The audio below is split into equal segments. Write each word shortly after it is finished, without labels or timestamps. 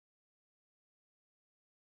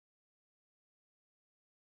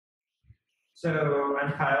So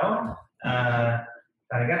I'm Kyle,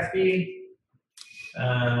 Gatsby.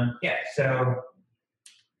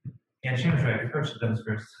 Shame's right. We probably should have done this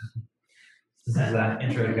first. This is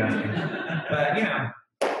intro to Gatsby. But, you know,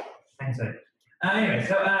 hindsight. Anyway,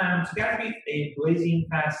 so Gatsby is a blazing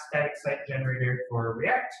fast static site generator for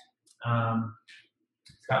React.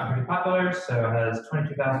 It's gotten pretty popular, so it has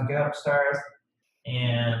 22,000 GitHub stars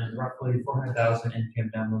and roughly 400,000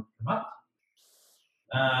 NPM downloads per month.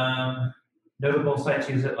 Notable sites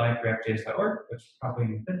use it like reactjs.org, which probably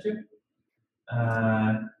you've been to.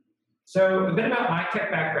 So a bit about my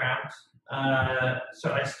tech background.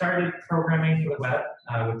 So I started programming for the web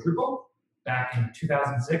with Drupal back in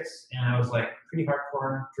 2006, and I was like pretty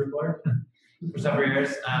hardcore Drupaler for several years.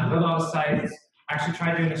 Built a lot of sites. Actually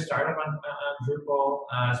tried doing a startup on Drupal.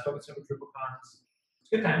 Spoke at several DrupalCons. It's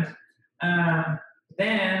good times.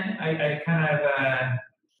 Then I kind of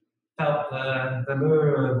felt the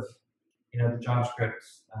lure of the JavaScript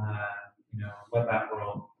web app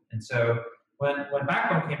world, and so when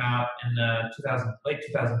Backbone came out in late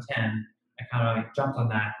 2010, I kind of like jumped on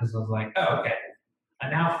that because I was like, oh, okay, I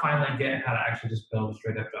now finally get how to actually just build a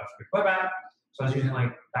straight up JavaScript web app. So I was using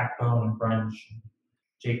like Backbone and Brunch,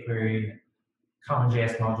 jQuery, common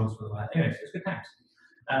JS modules for the web. Anyways, it was good times.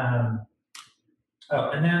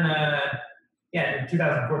 And then in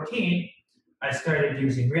 2014, I started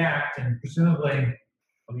using React, and presumably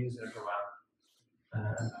I'll be using it for a while.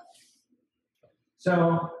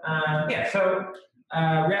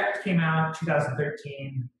 React came out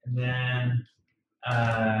 2013, and then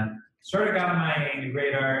sort of got on my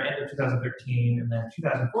radar end of 2013, and then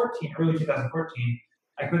early 2014,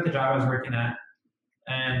 I quit the job I was working at,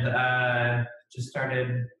 and just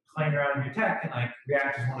started playing around with new tech, and like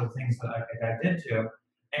React is one of the things that I dived into,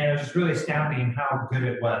 and it was just really astounding how good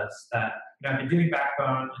it was. That I've been doing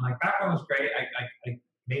Backbone, and like Backbone was great. I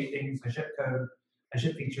made things, I shipped code, I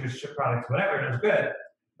shipped features, shipped products, whatever, and it was good.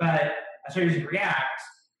 But I started using React,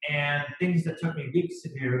 and things that took me weeks to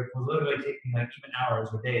do was literally taking like even hours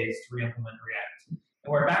or days to re-implement React. And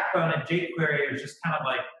where Backbone and jQuery is just kind of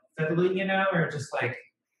like fiddly, or just like,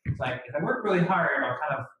 it's like if I work really hard, I'll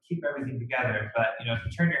kind of keep everything together. But if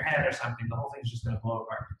you turn your head or something, the whole thing's just going to blow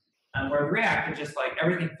apart. Where React, it just like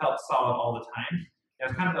everything felt solid all the time. It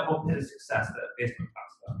was kind of the whole bit of success that Facebook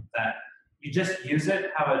talks about. That you just use it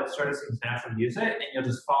how it sort of seems natural to use it, and you'll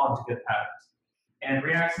just fall into good patterns. And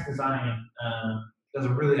React's design does a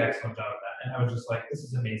really excellent job of that. And I was just like, this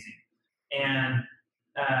is amazing. And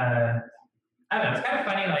I don't know, it's kind of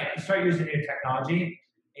funny, like you start using new technology,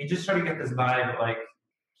 and you just sort of get this vibe of like,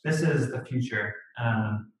 this is the future.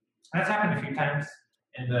 That's happened a few times,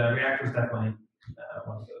 and React was definitely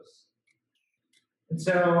one of those. And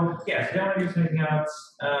so, so I don't want to use anything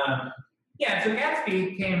else. So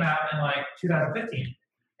Gatsby came out in like 2015,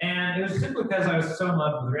 and it was simply because I was so in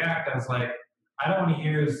love with React. I was like, I don't want to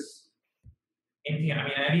use NPM. I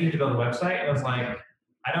mean, I needed to build a website. It was like,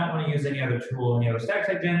 I don't want to use any other tool, any other static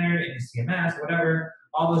site generator, any CMS, whatever.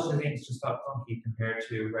 All those things just felt funky compared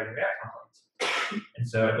to writing React components. And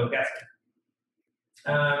so I built Gatsby.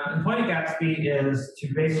 The point of Gatsby is to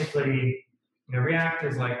basically, React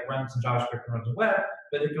is like runs in JavaScript and runs in web,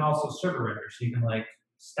 but it can also server render. So you can like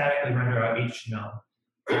statically render out HTML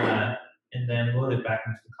and then load it back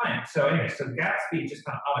into the client. So anyway, so Gatsby just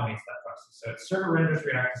kind of automates that process. So it server renders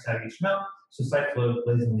React to static HTML, so site flow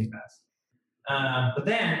blazingly fast. But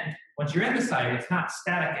then once you're in the site, it's not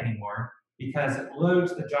static anymore because it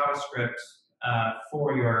loads the JavaScript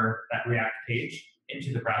for that React page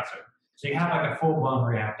into the browser. So you have like a full-blown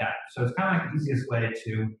React app. So it's kind of like the easiest way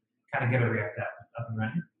to kind of get a React app up and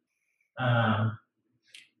running.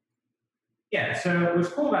 So what's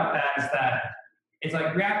cool about that is that it's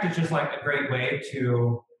like React is just like a great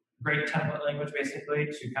template language basically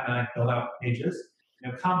to kind of like build out pages.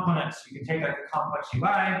 Components, you can take like a complex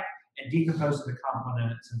UI and decompose the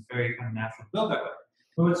components in very kind of natural build that way.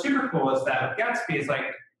 But what's super cool is that with Gatsby is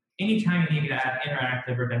like anytime you need to add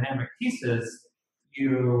interactive or dynamic pieces,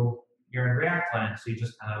 you're in React land, so you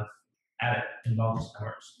just kind of add it and it all just kind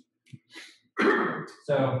of works.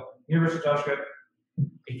 So universal JavaScript,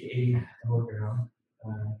 aka the whole girl.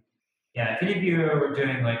 If any of you were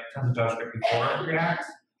doing like tons of JavaScript before React,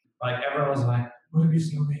 like everyone was like, would it be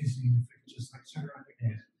so amazing if it could just like server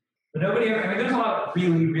render? But nobody ever, there's a lot of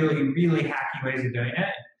really, really, really hacky ways of doing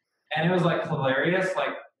it. And it was like hilarious.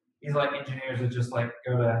 Like these like engineers would just like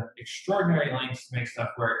go to extraordinary lengths to make stuff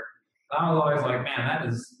work. And I was always like, man, that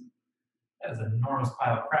is an enormous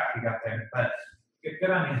pile of crap you got there. But good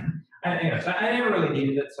on you. Anyway, so I never really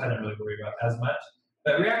needed it, so I didn't really worry about it as much.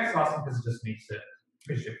 But React is awesome because it just makes it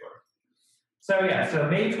pretty straightforward. So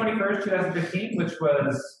May 21st, 2015, which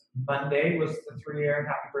was Monday was the 3-year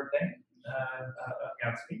happy birthday of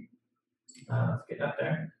Gatsby. It's getting up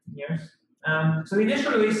there in years. So the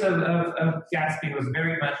initial release of Gatsby was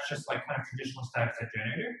very much just like kind of traditional static site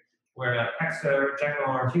generator, where Hexa,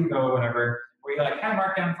 Jekyll, or Hugo, or whatever, where you like have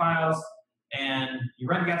markdown files and you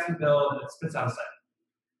run Gatsby build and it spits out a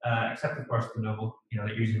site. Except of course the Noble, that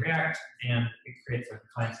you're using React, and it creates like a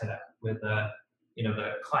client setup with the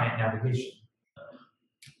client navigation.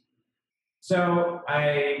 So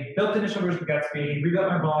I built the initial version of Gatsby, rebuilt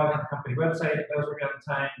my blog and the company website that I was working on at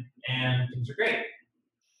the time, and things are great.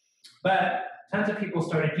 But tons of people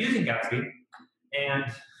started using Gatsby,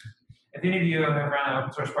 and if any of you have run an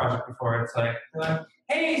open source project before, it's like,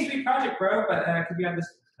 hey, sweet project, bro, but could you add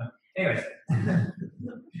this? No. Anyways.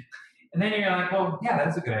 And then you're like, well, yeah,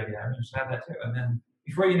 that's a good idea. I mean, you should have that too. And then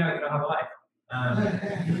before you know it, you don't have a life.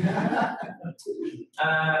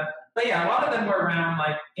 But yeah, a lot of them were around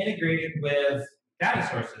like integrated with data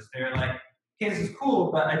sources. They're like, okay, this is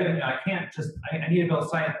cool, but I can't just, I need to build a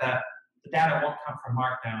site that the data won't come from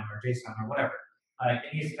Markdown or JSON or whatever.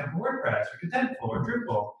 It needs to come from WordPress or Contentful or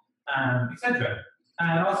Drupal, etc.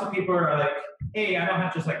 And also people are like, hey, I don't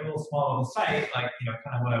have just like a small little site, like,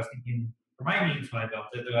 kind of what I was thinking for my needs when I built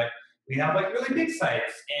it. They're like, we have like really big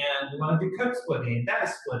sites and we want to do code splitting, data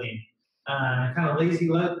splitting, kind of lazy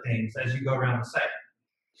load things as you go around the site.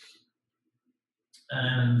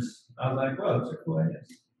 And I was like, whoa, those are cool ideas.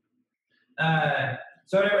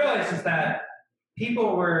 So what I realized is that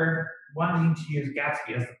people were wanting to use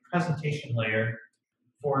Gatsby as the presentation layer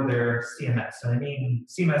for their CMS. And I mean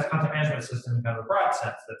CMS, content management system, in kind of a broad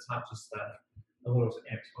sense. That's not just a little,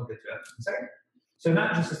 anyways, we'll get to that in a second. So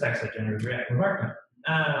not just a static site generator React with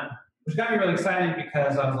Markdown. Which got me really excited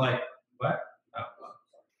because I was like, what?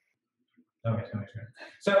 Oh, okay.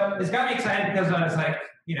 So this got me excited because I was like,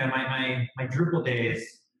 my Drupal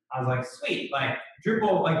days, I was like, sweet, like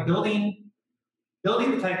Drupal, like building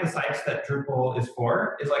the type of sites that Drupal is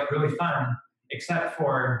for is like really fun, except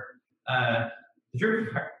for the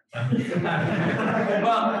Drupal part.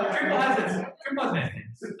 Well, Drupal has nice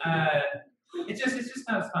things. It's just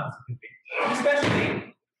not as fun as it could be.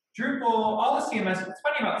 Especially Drupal, all the CMS, what's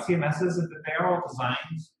funny about CMSs is that they're all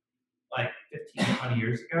designed like 15, 20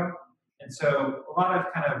 years ago. And so a lot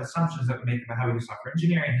of kind of assumptions that we make about how we do software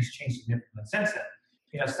engineering has changed significantly since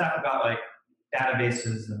then. Stuff about like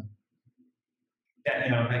databases and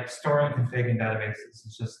like storing config in databases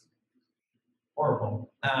is just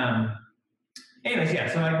horrible. Anyways,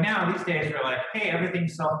 yeah, so like now these days we're like, hey,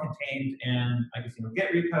 everything's self-contained in I guess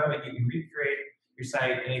Git repo, and you can recreate your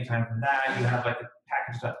site anytime from that. You have like a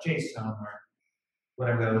package.json or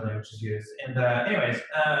whatever the other language is used. And anyways,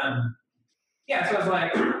 yeah, so I was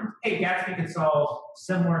like, hey, Gatsby could solve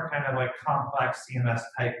similar kind of like complex CMS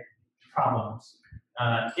type problems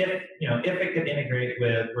if it could integrate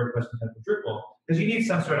with WordPress and Drupal, because you need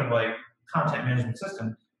some sort of like content management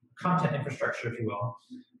system, content infrastructure, if you will,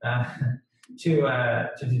 to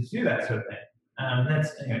do that sort of thing.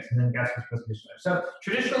 Anyways, and then Gatsby's presentation. So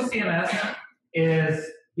traditional CMS is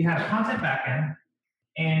you have content backend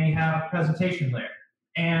and you have a presentation layer,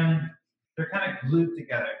 and they're kind of glued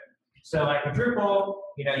together. So like with Drupal,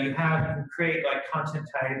 you can create like content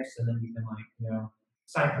types, and then you can like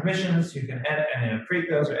assign permissions. You can edit and create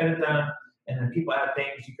those or edit them, and then people add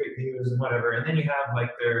things. You create views and whatever, and then you have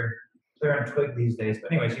like they're on Twig these days.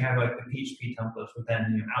 But anyways, you have like the PHP templates, but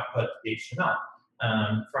then output the HTML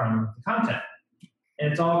from the content,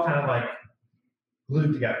 and it's all kind of like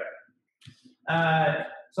glued together.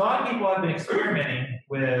 So a lot of people have been experimenting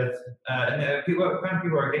with, and what kind of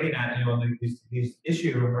people are getting at, these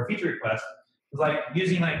issue or feature requests, is like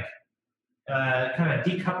using like kind of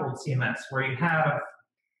decoupled CMS, where you have,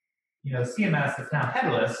 CMS that's now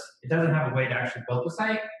headless. It doesn't have a way to actually build the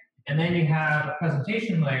site, and then you have a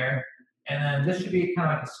presentation layer, and then this should be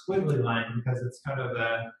kind of like a squiggly line because it's kind of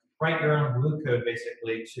write your own glue code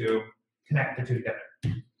basically to connect the two together.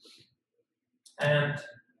 And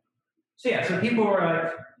so yeah, so people were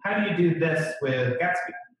like, how do you do this with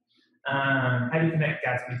Gatsby? How do you connect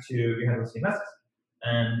Gatsby to your headless CMSs?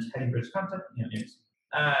 And how do you bridge content?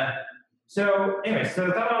 So anyway, so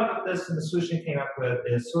I thought about this, and the solution I came up with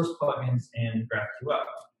is source plugins and GraphQL,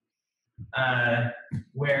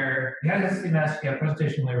 where you have this CMS, you have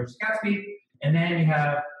presentation layer, which is Gatsby, and then you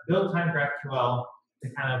have build time GraphQL to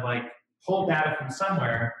kind of like pull data from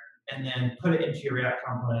somewhere and then put it into your React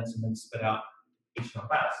components and then spit out HTML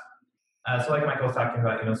files. So like Michael was talking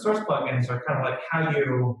about, source plugins are kind of like how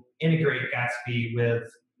you integrate Gatsby with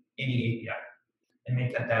any API and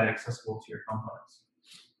make that data accessible to your components.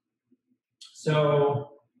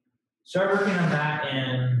 So started working on that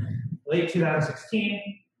in late 2016,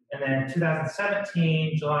 And then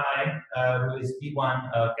 2017, July, released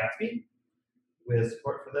V1 of Gatsby with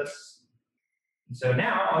support for this. And so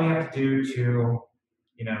now all you have to do to,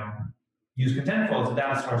 use Contentful as a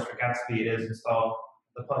data source for Gatsby is install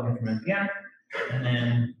the plugin from NPM, and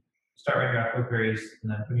then start writing your code queries,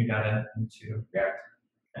 and then put your data into React.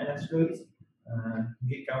 And it's really easy. You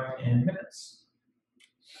get going in minutes.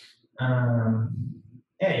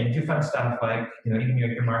 Yeah, you can do fun stuff like, even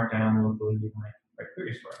your markdown locally, you might write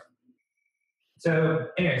queries for it. So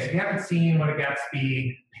anyways, if you haven't seen what a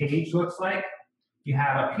Gatsby page looks like, you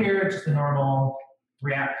have up here just a normal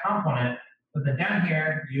React component, but then down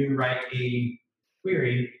here you write a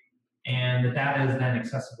query, and the data is then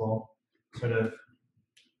accessible sort of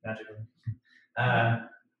magically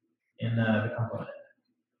in the component.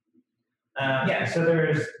 Yeah, so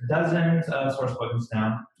there's dozens of source plugins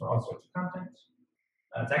now for all sorts of content.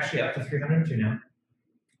 It's actually up to 302 now.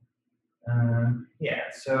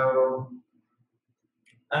 Yeah, so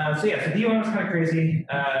V1 was kind of crazy.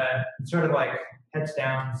 It's sort of like heads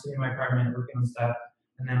down, sitting in my apartment, working on stuff,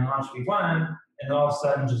 and then launch V1, and all of a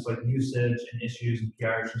sudden just like usage and issues and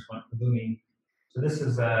PRs just went booming. So this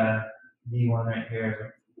is V1 right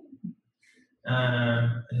here.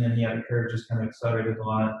 And then yeah, the curve just kind of accelerated a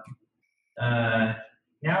lot.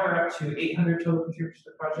 Now we're up to 800 total contributors to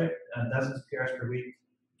the project, dozens of PRs per week.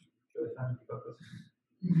 Really fun to keep up with.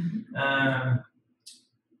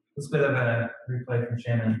 It's a bit of a replay from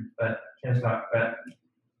Shannon's talk, but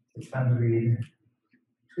it's fun to read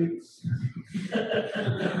tweets.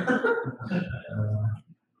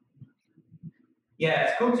 Yeah,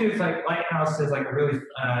 it's cool too. It's like Lighthouse is like a really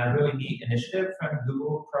neat initiative from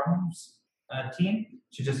Google Chrome's team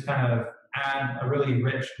to just kind of add a really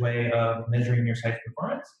rich way of measuring your site's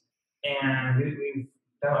performance. And we've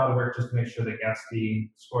done a lot of work just to make sure that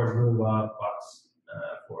Gatsby scores really well at the box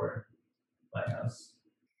for Lighthouse.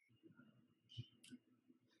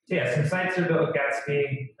 So yeah, some sites are built with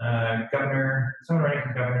Gatsby, someone writing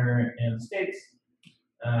for governor in the States,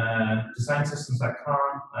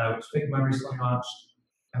 designsystems.com, which Figma recently launched,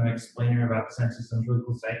 kind of an explainer about design systems, really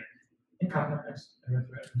cool site. In Content, I wrote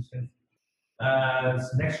through it. This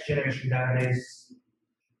next generation database.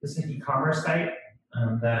 This is an e-commerce site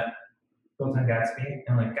that built on Gatsby,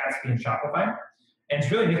 and like Gatsby and Shopify. And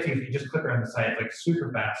it's really nifty if you just click around the site, it's like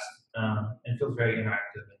super fast, and feels very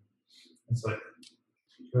interactive. And it's like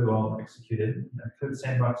really well executed.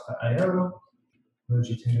 Codesandbox.io,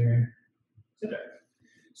 Emoji Tinder, etc.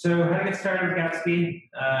 So how to get started with Gatsby?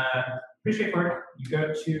 Pretty straightforward. You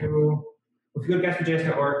go to, if you go to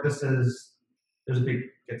gatsbyjs.org, there's a big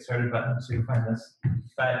get started button, so you can find this.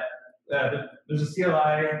 But there's a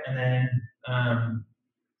CLI, and then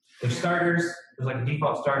there's starters. There's like a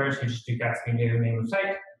default starters. You just do Gatsby name of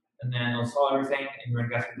site, and then it'll install everything, and you run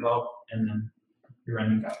Gatsby develop, and then you're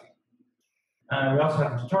running Gatsby. We also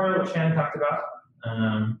have a tutorial which Shannon talked about,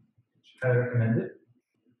 which I highly recommend it.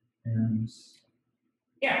 And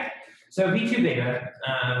yeah, so V2 beta,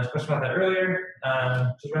 I was question about that earlier.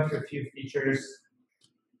 Just run through a few features.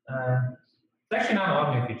 It's actually not a lot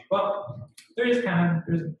of new features. Well, there is kind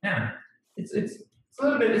of, it's a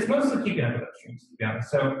little bit, it's mostly keeping up with upstreams, to be honest.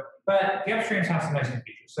 So, but the upstreams have some nice new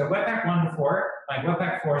features. So Webpack 1 to 4, like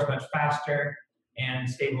Webpack 4 is much faster and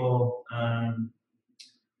stable,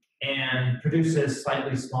 and produces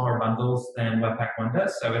slightly smaller bundles than Webpack 1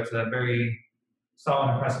 does. So it's a very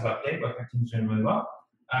solid, impressive update. Webpack 2 is doing really well.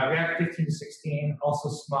 React 15 to 16, also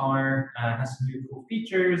smaller, has some new cool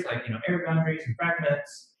features like error boundaries and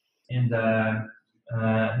fragments, and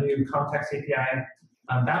new context API.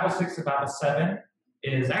 Babel 6 to Babel 7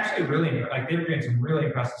 is actually really, like they were doing some really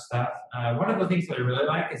impressive stuff. One of the things that I really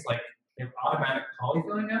like is like they have automatic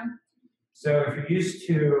polyfilling now. So if you're used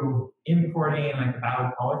to importing like the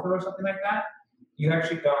Babel polyfill or something like that, you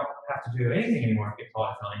actually don't have to do anything anymore to get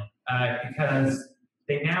polyfilling, because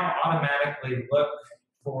they now automatically look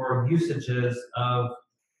for usages of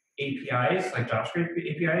APIs, like JavaScript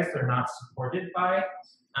APIs, that are not supported by,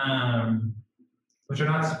 which are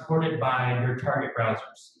not supported by your target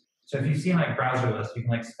browsers. So if you've seen like browser lists, you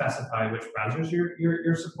can like specify which browsers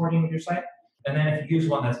you're supporting with your site. And then if you use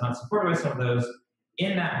one that's not supported by some of those,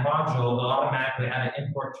 in that module, they'll automatically add an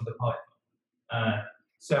import to the polyfill.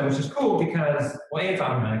 So which is cool because, well, A, it's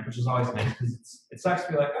automatic, which is always nice because it sucks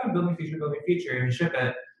to be like, oh, I'm building a feature, and you ship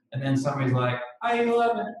it, and then somebody's like, I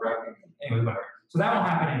love it, broken. Anyway, whatever. So that won't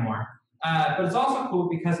happen anymore. But it's also cool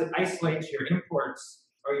because it isolates your imports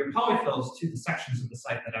or your polyfills to the sections of the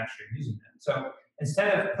site that actually are using them. So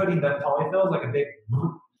instead of putting the polyfills like a big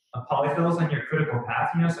polyfills on your critical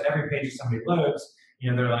path, so every page somebody loads,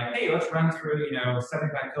 they're like, hey, let's run through,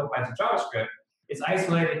 75 kilobytes of JavaScript. It's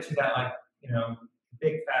isolated to that, like,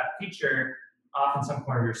 big fat feature off in some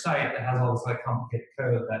corner of your site that has all this like complicated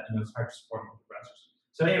code that is hard to support in multiple browsers.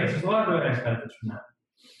 So anyways, there's a lot of really nice benefits from that.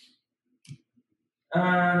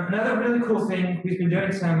 Another really cool thing, we've been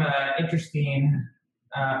doing some interesting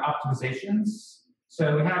optimizations.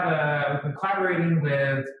 So we've been collaborating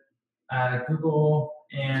with Google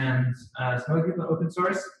and some other people in open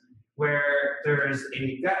source, where there's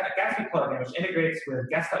a Gatsby plugin which integrates with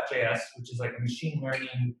guest.js, which is like a machine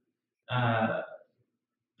learning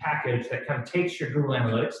package that kind of takes your Google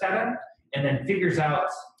Analytics data and then figures out,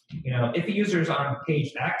 if a user is on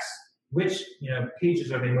page X, which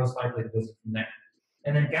pages are they most likely to visit from there.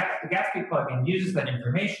 And then the Gatsby plugin uses that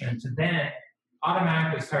information to then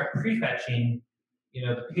automatically start prefetching,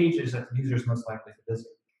 the pages that the user is most likely to visit.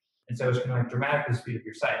 And so it's going to like dramatically speed up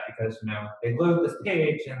your site because they load this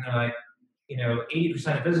page and they're like,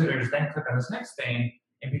 80% of visitors then click on this next thing.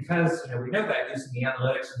 And because we know that using the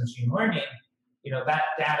analytics and machine learning, that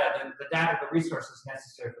data, the data, the resources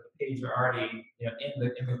necessary for the page are already in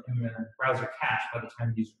the browser cache by the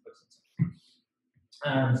time the user clicks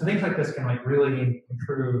it. So things like this can like really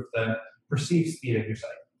improve the perceived speed of your site.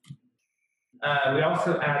 We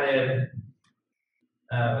also added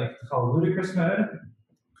like called Ludicrous Mode.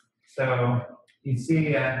 So you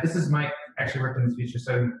see, this is Mike actually worked on this feature.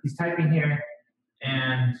 So he's typing here,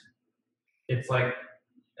 and it's like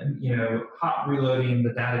hot reloading.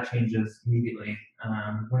 The data changes immediately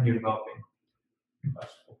when you're developing.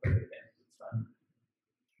 We'll put it in. It's fun.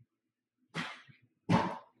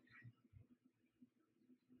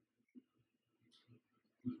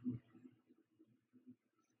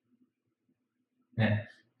 Yeah.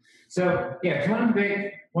 So yeah,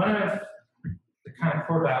 one of the kind of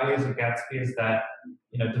core values of Gatsby is that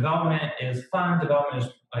development is fun, development is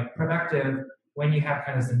like productive when you have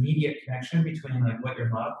kind of this immediate connection between like what you're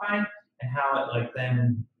modifying and how it like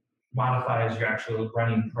then modifies your actual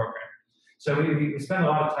running program. So we spend a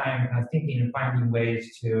lot of time kind of thinking and finding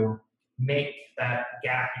ways to make that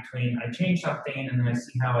gap between I change something and then I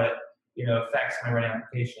see how it affects my running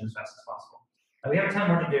application as fast as possible. We have a ton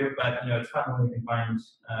more to do, but it's fun when we can find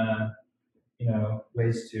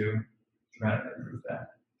ways to dramatically improve that.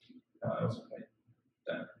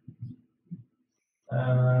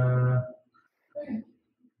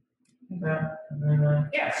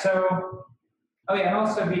 Yeah, so, and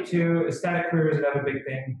also V2, static query is another big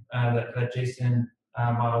thing that Jason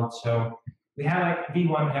modeled. So we have like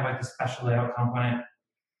V1, we have like the special layout component,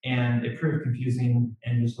 and it proved confusing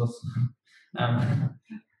and useless.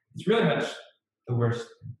 It's really much the worst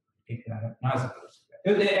API. Not as opposed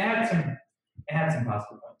to it had some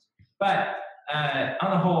positive points, but on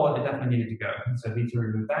the whole, it definitely needed to go. And so V2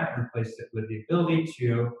 removed that and replaced it with the ability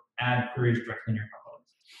to add queries directly in your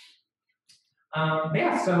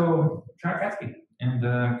components. So try Gatsby and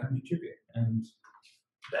come contribute. And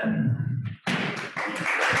then